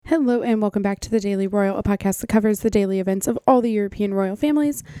Hello and welcome back to The Daily Royal, a podcast that covers the daily events of all the European royal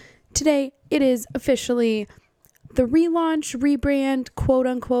families. Today, it is officially the relaunch, rebrand, quote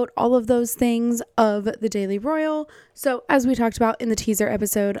unquote, all of those things of The Daily Royal. So as we talked about in the teaser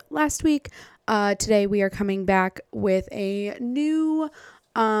episode last week, today we are coming back with a new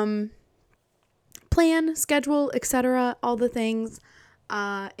plan, schedule, etc., all the things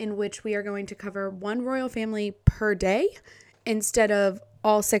in which we are going to cover one royal family per day instead of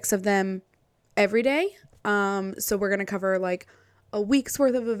all 6 of them every day. So we're going to cover like a week's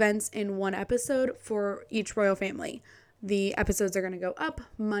worth of events in one episode for each royal family. The episodes are going to go up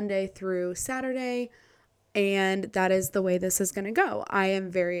Monday through Saturday, and that is the way this is going to go. I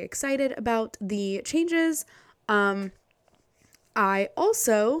am very excited about the changes. I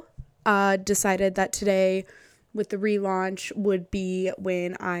also decided that today with the relaunch would be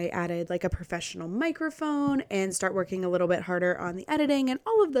when I added like a professional microphone and start working a little bit harder on the editing and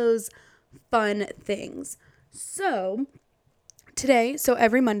all of those fun things. So today,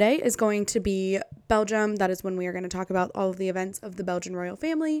 every Monday is going to be Belgium. That is when we are going to talk about all of the events of the Belgian royal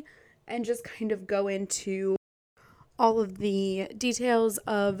family and just kind of go into all of the details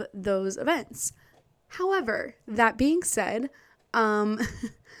of those events. However, that being said,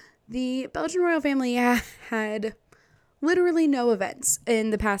 the Belgian royal family had literally no events in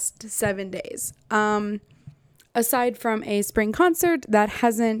the past 7 days. Aside from a spring concert that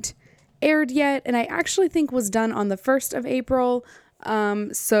hasn't aired yet, and I actually think was done on the 1st of April.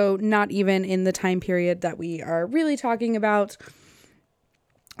 So not even in the time period that we are really talking about,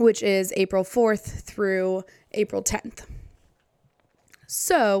 which is April 4th through April 10th.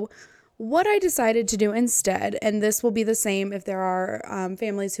 So what I decided to do instead, and this will be the same if there are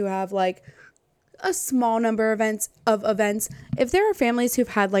families who have like a small number of events. If there are families who've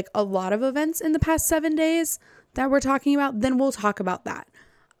had like a lot of events in the past 7 days that we're talking about, then we'll talk about that.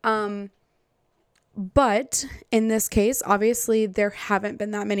 But in this case, obviously there haven't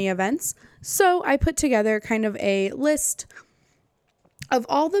been that many events. So I put together kind of a list of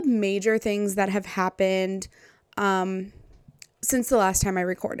all the major things that have happened since the last time I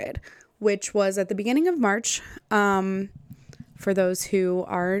recorded, which was at the beginning of March. For those who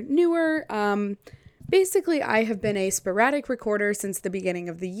are newer, basically I have been a sporadic recorder since the beginning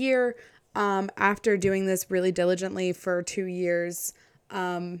of the year. After doing this really diligently for 2 years,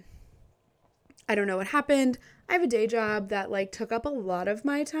 I don't know what happened. I have a day job that like took up a lot of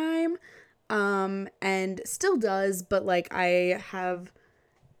my time, and still does, but like I have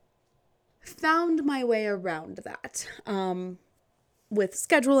found my way around that, with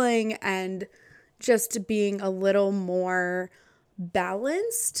scheduling and just being a little more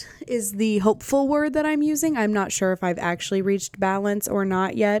balanced is the hopeful word that I'm using. I'm not sure if I've actually reached balance or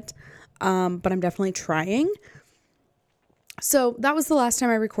not yet, but I'm definitely trying. So that was the last time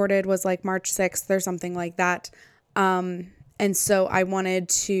I recorded, was like March 6th or something like that. And so I wanted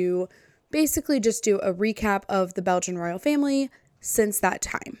to basically just do a recap of the Belgian royal family since that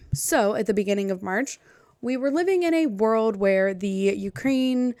time. So at the beginning of March, we were living in a world where the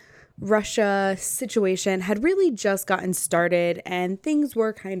Ukraine-Russia situation had really just gotten started and things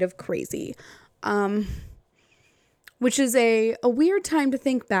were kind of crazy, which is a weird time to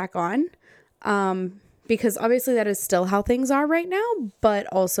think back on, because obviously that is still how things are right now, but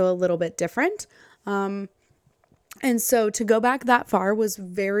also a little bit different. And so to go back that far was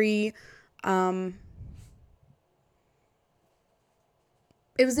very,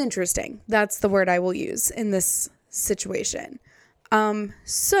 it was interesting. That's the word I will use in this situation.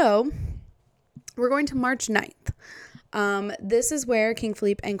 So we're going to March 9th. This is where King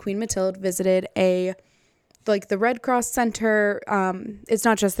Philippe and Queen Mathilde visited the Red Cross Center. It's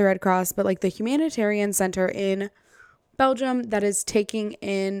not just the Red Cross, but like the humanitarian center in Belgium that is taking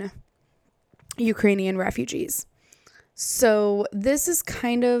in Ukrainian refugees. So this is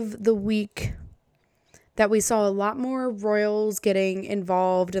kind of the week that we saw a lot more royals getting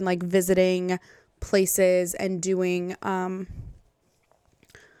involved and like visiting places and doing a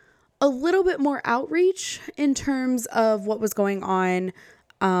little bit more outreach in terms of what was going on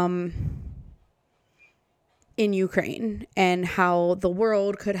in Ukraine and how the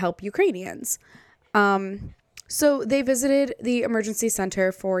world could help Ukrainians. So they visited the emergency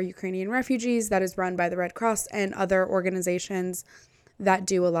center for Ukrainian refugees that is run by the Red Cross and other organizations that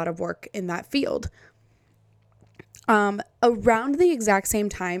do a lot of work in that field. Around the exact same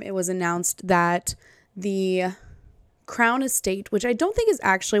time, it was announced that the Crown Estate, which I don't think is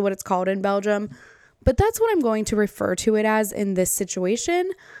actually what it's called in Belgium, but that's what I'm going to refer to it as in this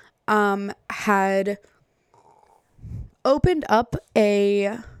situation, had opened up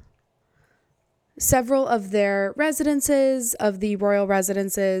a several of their residences, of the royal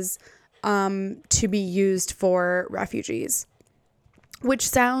residences, to be used for refugees, which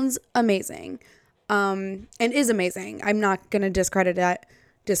sounds amazing, and is amazing. I'm not going to discredit that.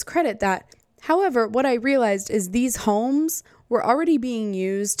 However, what I realized is these homes were already being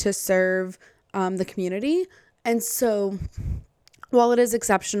used to serve the community. And so while it is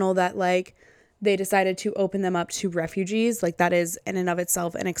exceptional that like they decided to open them up to refugees, like that is in and of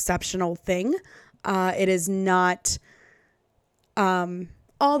itself an exceptional thing. It is not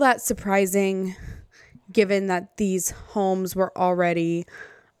all that surprising given that these homes were already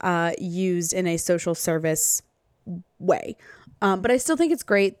used in a social service way. But I still think it's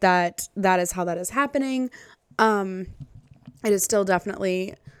great that that is how that is happening. It is still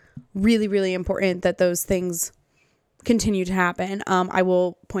definitely really, really important that those things continue to happen. I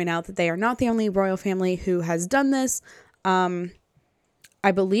will point out that they are not the only royal family who has done this.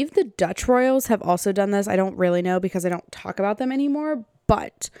 I believe the Dutch royals have also done this. I don't really know because I don't talk about them anymore,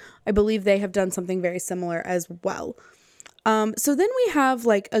 but I believe they have done something very similar as well. So then we have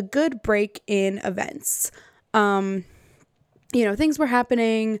like a good break in events. Things were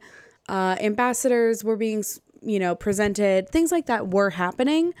happening. Ambassadors were being, presented. Things like that were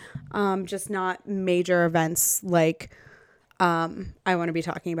happening. Just not major events like I want to be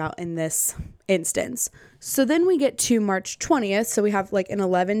talking about in this instance. So then we get to March 20th. So we have like an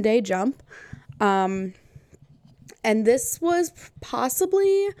 11-day jump. And this was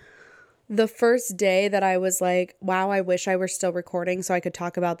possibly the first day that I was like, wow, I wish I were still recording so I could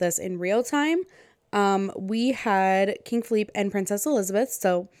talk about this in real time. We had King Philippe and Princess Elisabeth.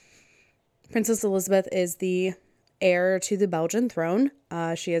 So Princess Elisabeth is the heir to the Belgian throne.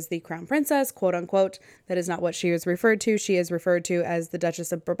 She is the crown princess, quote unquote. That is not what she is referred to. She is referred to as the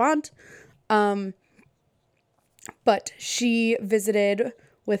Duchess of Brabant. But she visited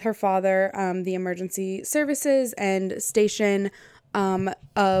with her father the emergency services and station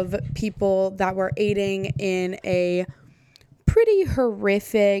of people that were aiding in a pretty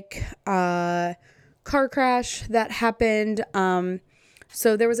horrific car crash that happened.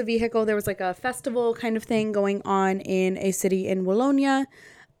 So there was a vehicle, there was like a festival kind of thing going on in a city in Wallonia.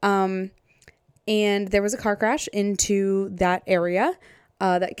 And there was a car crash into that area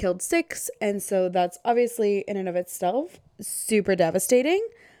that killed 6. And so that's obviously in and of itself super devastating.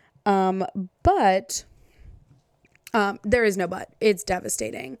 But there is no but. It's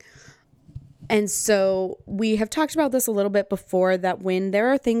devastating. And so we have talked about this a little bit before, that when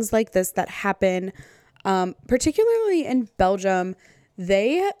there are things like this that happen, particularly in Belgium,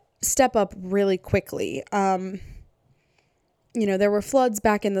 they step up really quickly. There were floods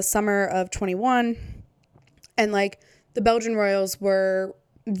back in the summer of 21, and like the Belgian royals were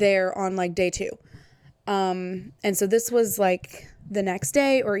there on like day 2. And so this was like the next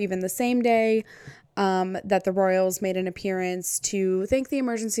day or even the same day that the royals made an appearance to thank the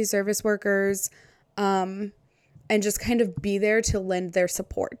emergency service workers and just kind of be there to lend their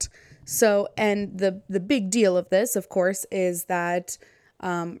support. So, and the big deal of this, of course, is that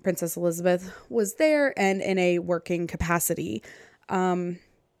Princess Elisabeth was there and in a working capacity,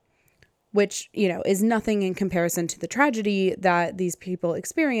 which, is nothing in comparison to the tragedy that these people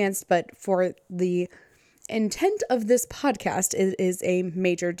experienced. But for the intent of this podcast, it is a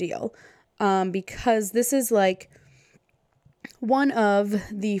major deal. Because this is like one of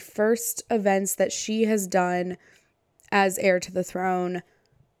the first events that she has done as heir to the throne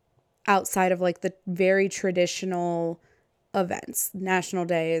outside of like the very traditional events, national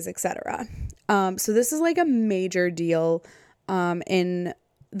days, etc. So this is like a major deal in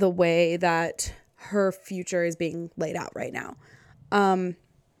the way that her future is being laid out right now.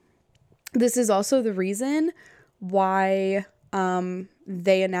 This is also the reason why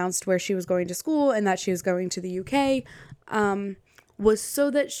they announced where she was going to school and that she was going to the UK, was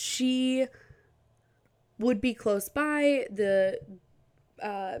so that she would be close by. The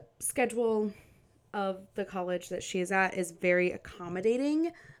schedule of the college that she is at is very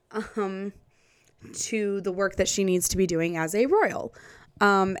accommodating to the work that she needs to be doing as a royal.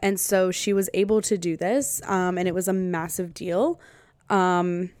 And so she was able to do this, and it was a massive deal.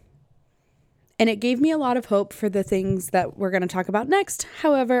 And it gave me a lot of hope for the things that we're going to talk about next.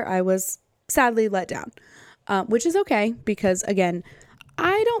 However, I was sadly let down, which is okay because, again,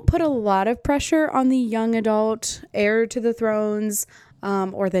 I don't put a lot of pressure on the young adult heir to the thrones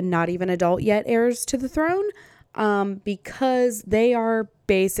or the not even adult yet heirs to the throne because they are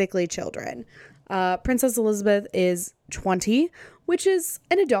basically children. Princess Elisabeth is 20, which is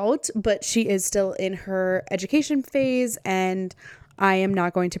an adult, but she is still in her education phase, and I am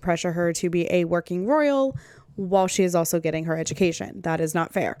not going to pressure her to be a working royal while she is also getting her education. That is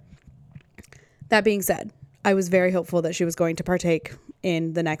not fair. That being said, I was very hopeful that she was going to partake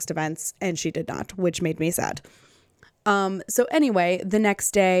in the next events, and she did not, which made me sad. So anyway, the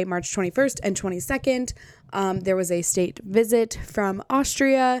next day, March 21st and 22nd, there was a state visit from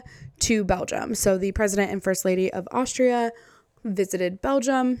Austria to Belgium. So the president and first lady of Austria visited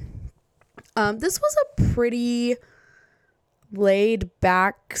Belgium. This was a pretty laid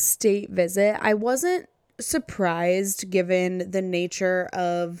back state visit. I wasn't surprised given the nature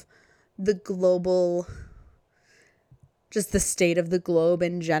of the global, just the state of the globe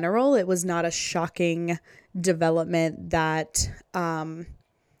in general. It was not a shocking development that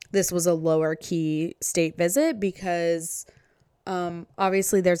this was a lower key state visit because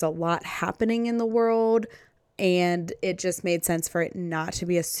obviously there's a lot happening in the world, and it just made sense for it not to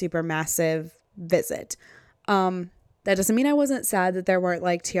be a super massive visit. That doesn't mean I wasn't sad that there weren't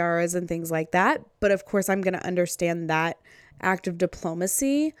like tiaras and things like that, but of course I'm going to understand that act of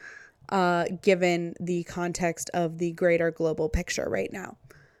diplomacy given the context of the greater global picture right now.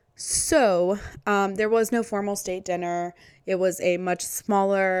 So there was no formal state dinner. It was a much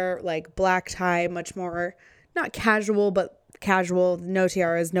smaller, like black tie, much more, not casual, but casual, no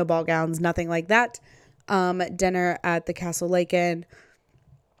tiaras, no ball gowns, nothing like that. Dinner at the Castle Laken.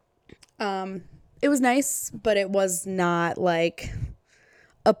 It was nice, but it was not like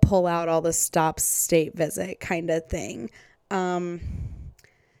a pull out all the stops state visit kind of thing.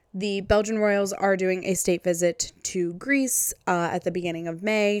 The Belgian royals are doing a state visit to Greece at the beginning of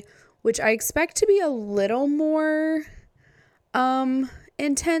May, which I expect to be a little more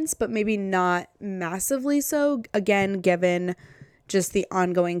intense, but maybe not massively so, again, given just the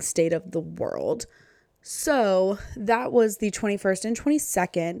ongoing state of the world. So that was the 21st and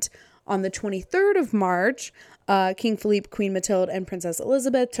 22nd. On the 23rd of March, King Philippe, Queen Mathilde, and Princess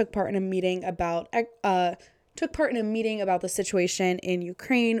Elisabeth took part in a meeting about the situation in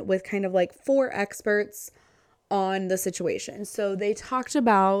Ukraine with kind of like 4 experts on the situation. So they talked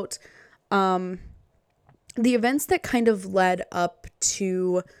about the events that kind of led up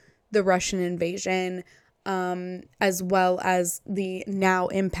to the Russian invasion, as well as the now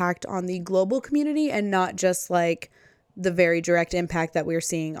impact on the global community, and not just like the very direct impact that we're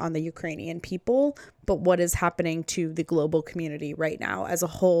seeing on the Ukrainian people, but what is happening to the global community right now as a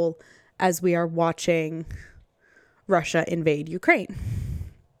whole, as we are watching Russia invade Ukraine.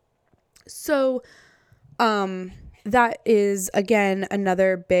 So, that is, again,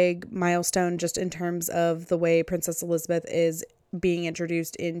 another big milestone just in terms of the way Princess Elisabeth is being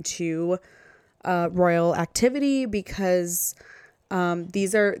introduced into royal activity, because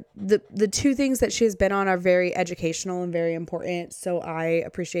these are the 2 things that she has been on are very educational and very important. So I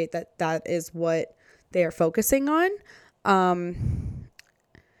appreciate that that is what they are focusing on.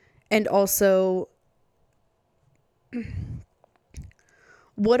 And also,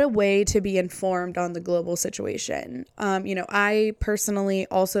 what a way to be informed on the global situation. I personally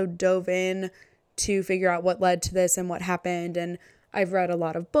also dove in to figure out what led to this and what happened. And I've read a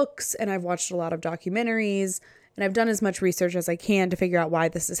lot of books and I've watched a lot of documentaries, and I've done as much research as I can to figure out why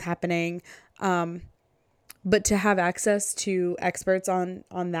this is happening. But to have access to experts on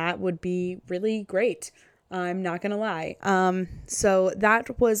that would be really great. I'm not going to lie. So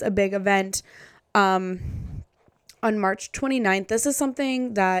that was a big event. On March 29th, this is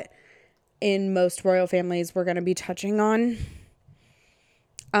something that in most royal families we're going to be touching on,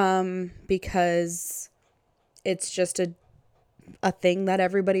 because it's just a thing that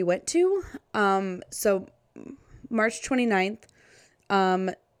everybody went to. So March 29th,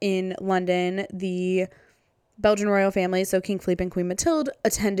 in London, the Belgian royal family, so King Philippe and Queen Mathilde,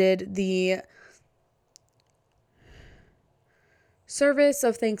 attended the service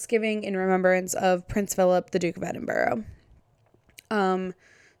of Thanksgiving in remembrance of Prince Philip, the Duke of Edinburgh. So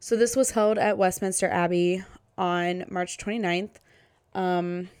this was held at Westminster Abbey on March 29th.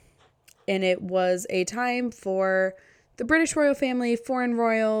 And it was a time for the British royal family, foreign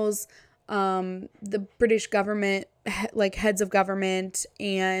royals, the British government, like heads of government,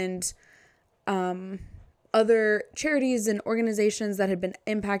 and other charities and organizations that had been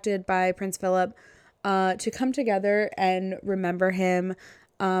impacted by Prince Philip, to come together and remember him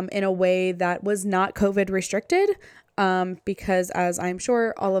in a way that was not COVID restricted, because as I'm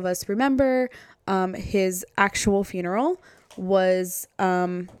sure all of us remember, his actual funeral was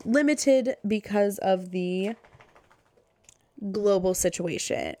limited because of the global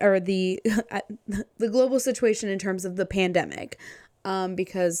situation, or the global situation in terms of the pandemic,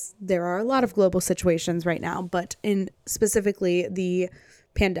 because there are a lot of global situations right now, but in specifically the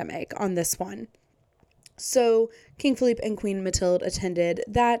pandemic on this one. So King Philippe and Queen Mathilde attended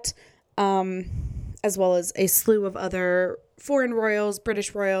that, as well as a slew of other foreign royals,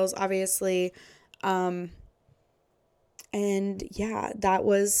 British royals, obviously, And yeah, that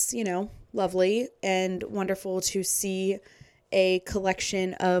was, lovely and wonderful to see a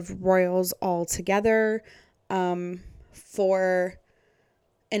collection of royals all together for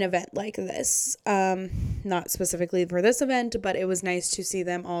an event like this. Not specifically for this event, but it was nice to see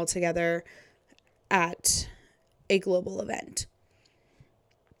them all together at a global event.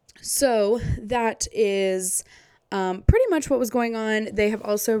 So that is pretty much what was going on. They have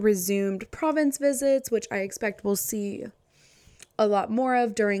also resumed province visits, which I expect we'll see a lot more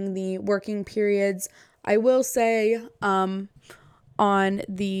of during the working periods. I will say on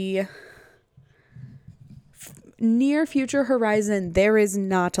the near future horizon, there is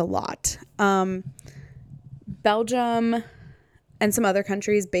not a lot. Belgium and some other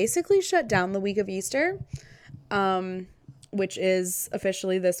countries basically shut down the week of Easter, which is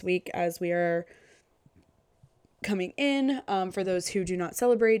officially this week as we are coming in. For those who do not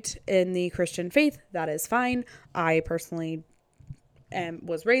celebrate in the Christian faith, that is fine. I personally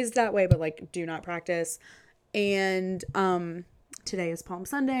was raised that way, but do not practice. And today is Palm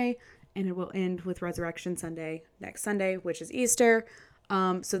Sunday, and it will end with Resurrection Sunday next Sunday, which is Easter.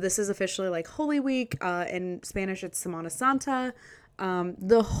 So this is officially Holy Week. In Spanish, it's Semana Santa.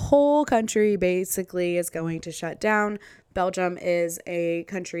 The whole country basically is going to shut down. Belgium is a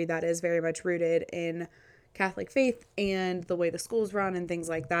country that is very much rooted in Catholic faith, and the way the schools run and things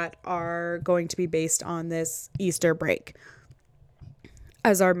like that are going to be based on this Easter break,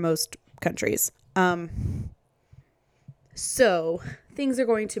 as are most countries. So things are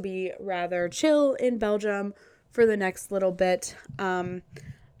going to be rather chill in Belgium for the next little bit.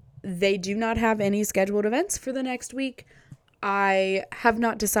 They do not have any scheduled events for the next week. I have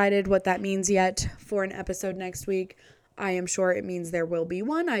not decided what that means yet for an episode next week. I am sure it means there will be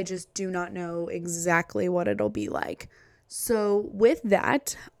one. I just do not know exactly what it'll be like. So with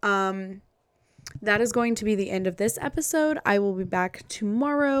that, that is going to be the end of this episode. I will be back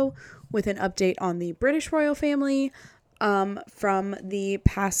tomorrow with an update on the British royal family from the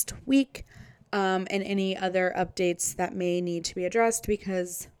past week, and any other updates that may need to be addressed,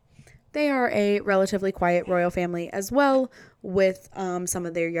 because they are a relatively quiet royal family as well, with some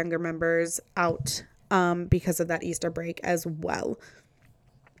of their younger members out because of that Easter break as well.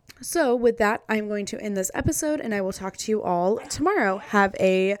 So with that, I'm going to end this episode, and I will talk to you all tomorrow. Have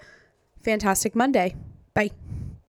a fantastic Monday.